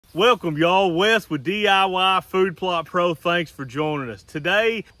Welcome y'all, Wes with DIY Food Plot Pro. Thanks for joining us.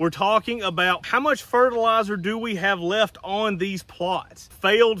 Today we're talking about how much fertilizer do we have left on these plots.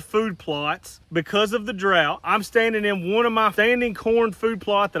 Failed food plots because of the drought. I'm standing in one of my standing corn food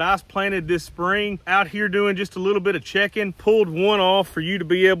plot that I planted this spring. Out here doing just a little bit of checking. Pulled one off for you to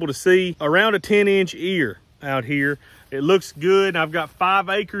be able to see. Around a 10-inch ear out here. It looks good. I've got 5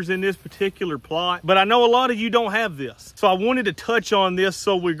 acres in this particular plot, but I know a lot of you don't have this. So I wanted to touch on this.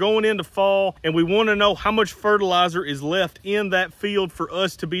 So we're going into fall and we want to know how much fertilizer is left in that field for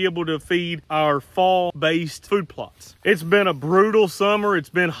us to be able to feed our fall-based food plots. It's been a brutal summer. It's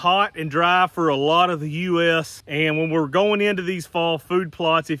been hot and dry for a lot of the US. And when we're going into these fall food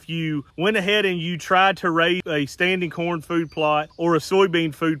plots, if you went ahead and you tried to raise a standing corn food plot or a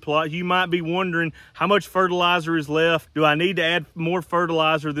soybean food plot, you might be wondering how much fertilizer is left. Do I need to add more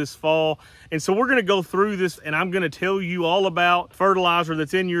fertilizer this fall? And so we're going to go through this and I'm going to tell you all about fertilizer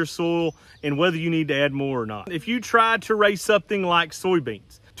that's in your soil and whether you need to add more or not. If you tried to raise something like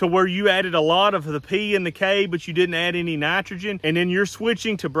soybeans, to where you added a lot of the P and the K, but you didn't add any nitrogen, and then you're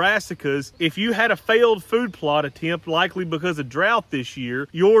switching to brassicas, if you had a failed food plot attempt, likely because of drought this year,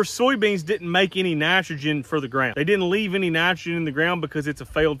 your soybeans didn't make any nitrogen for the ground. They didn't leave any nitrogen in the ground because it's a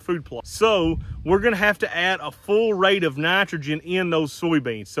failed food plot. So we're gonna have to add a full rate of nitrogen in those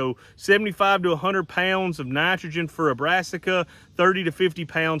soybeans. So 75 to 100 pounds of nitrogen for a brassica, 30 to 50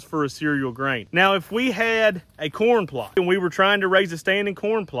 pounds for a cereal grain. Now, if we had a corn plot and we were trying to raise a standing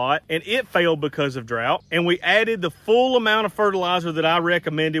corn plot and it failed because of drought, and we added the full amount of fertilizer that I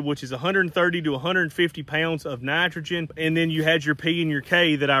recommended, which is 130 to 150 pounds of nitrogen, and then you had your P and your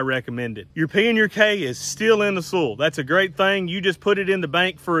K that I recommended. Your P and your K is still in the soil. That's a great thing. You just put it in the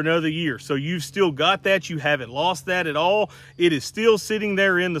bank for another year. So you've still got that. You haven't lost that at all. It is still sitting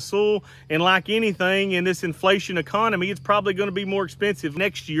there in the soil. And like anything in this inflation economy, it's probably going to be more expensive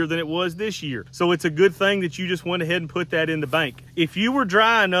next year than it was this year. So it's a good thing that you just went ahead and put that in the bank. If you were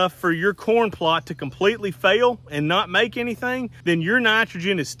dry enough for your corn plot to completely fail and not make anything, then your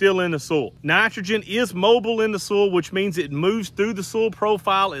nitrogen is still in the soil. Nitrogen is mobile in the soil, which means it moves through the soil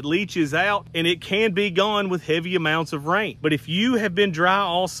profile, it leaches out, and it can be gone with heavy amounts of rain. But if you have been dry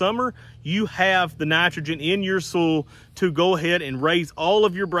all summer, you have the nitrogen in your soil to go ahead and raise all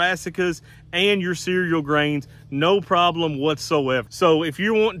of your brassicas and your cereal grains, no problem whatsoever. So if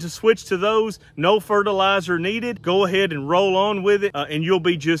you're wanting to switch to those, no fertilizer needed, go ahead and roll on with it and you'll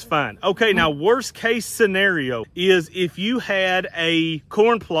be just fine. Okay, now worst case scenario is if you had a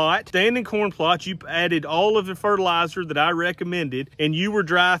corn plot, standing corn plot, you added all of the fertilizer that I recommended and you were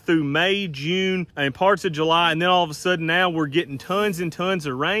dry through May, June, and parts of July, and then all of a sudden now we're getting tons and tons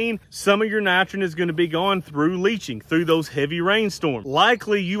of rain. Some of your nitrogen is going to be gone through leaching, through those heavy rainstorms.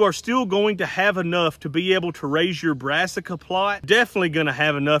 Likely you are still going to have enough to be able to raise your brassica plot. Definitely going to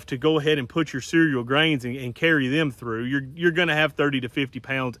have enough to go ahead and put your cereal grains and carry them through. You're going to have 30 to 50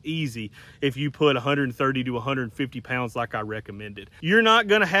 pounds easy if you put 130 to 150 pounds like I recommended. You're not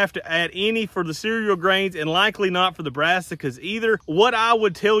going to have to add any for the cereal grains and likely not for the brassicas either. What I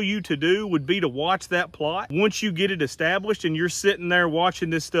would tell you to do would be to watch that plot. Once you get it established and you're sitting there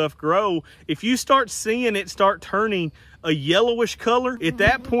watching this stuff grow, if you start seeing it start turning a yellowish color, at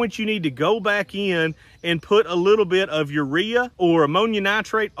that point you need to go back in and put a little bit of urea or ammonium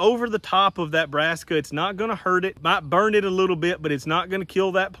nitrate over the top of that brassica. It's not going to hurt it, might burn it a little bit, but it's not going to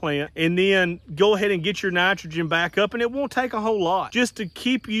kill that plant. And then go ahead and get your nitrogen back up, and it won't take a whole lot just to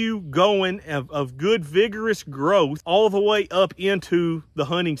keep you going of good vigorous growth all the way up into the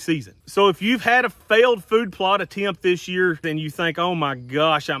hunting season. So if you've had a failed food plot attempt this year and you think, oh my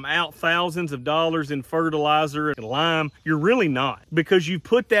gosh, I'm out thousands of dollars in fertilizer and lime, you're really not, because you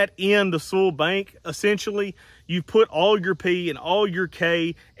put that in the soil bank. Essentially, you put all your P and all your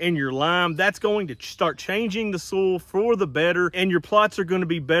K and your lime. That's going to start changing the soil for the better, and your plots are going to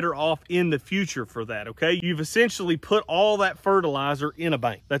be better off in the future for that, okay? You've essentially put all that fertilizer in a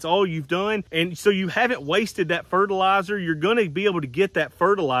bank. That's all you've done, and so you haven't wasted that fertilizer. You're going to be able to get that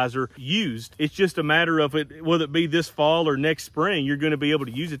fertilizer used. It's just a matter of it, whether it be this fall or next spring, you're going to be able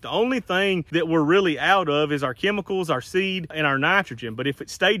to use it. The only thing that we're really out of is our chemicals, our seed, and our nitrogen. But if it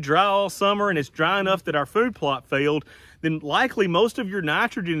stayed dry all summer and it's dry enough that our food plot failed, then likely most of your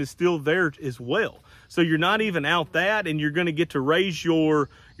nitrogen is still there as well. So you're not even out that, and you're going to get to raise your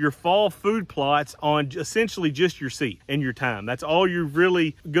fall food plots on essentially just your seed and your time. That's all you're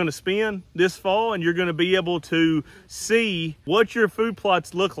really going to spend this fall, and you're going to be able to see what your food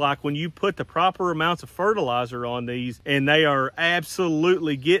plots look like when you put the proper amounts of fertilizer on these, and they are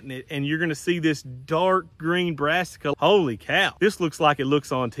absolutely getting it. And you're going to see this dark green brassica. Holy cow, this looks like it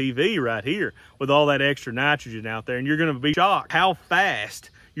looks on TV right here with all that extra nitrogen out there, and you're going to be shocked how fast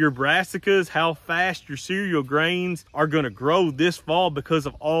your brassicas, how fast your cereal grains are going to grow this fall because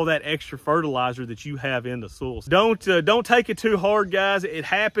of all that extra fertilizer that you have in the soils. Don't take it too hard, guys. It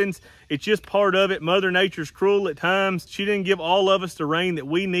happens. It's just part of it. Mother Nature's cruel at times. She didn't give all of us the rain that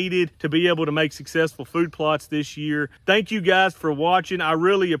we needed to be able to make successful food plots this year. Thank you guys for watching. I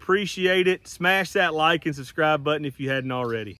really appreciate it. Smash that like and subscribe button if you hadn't already.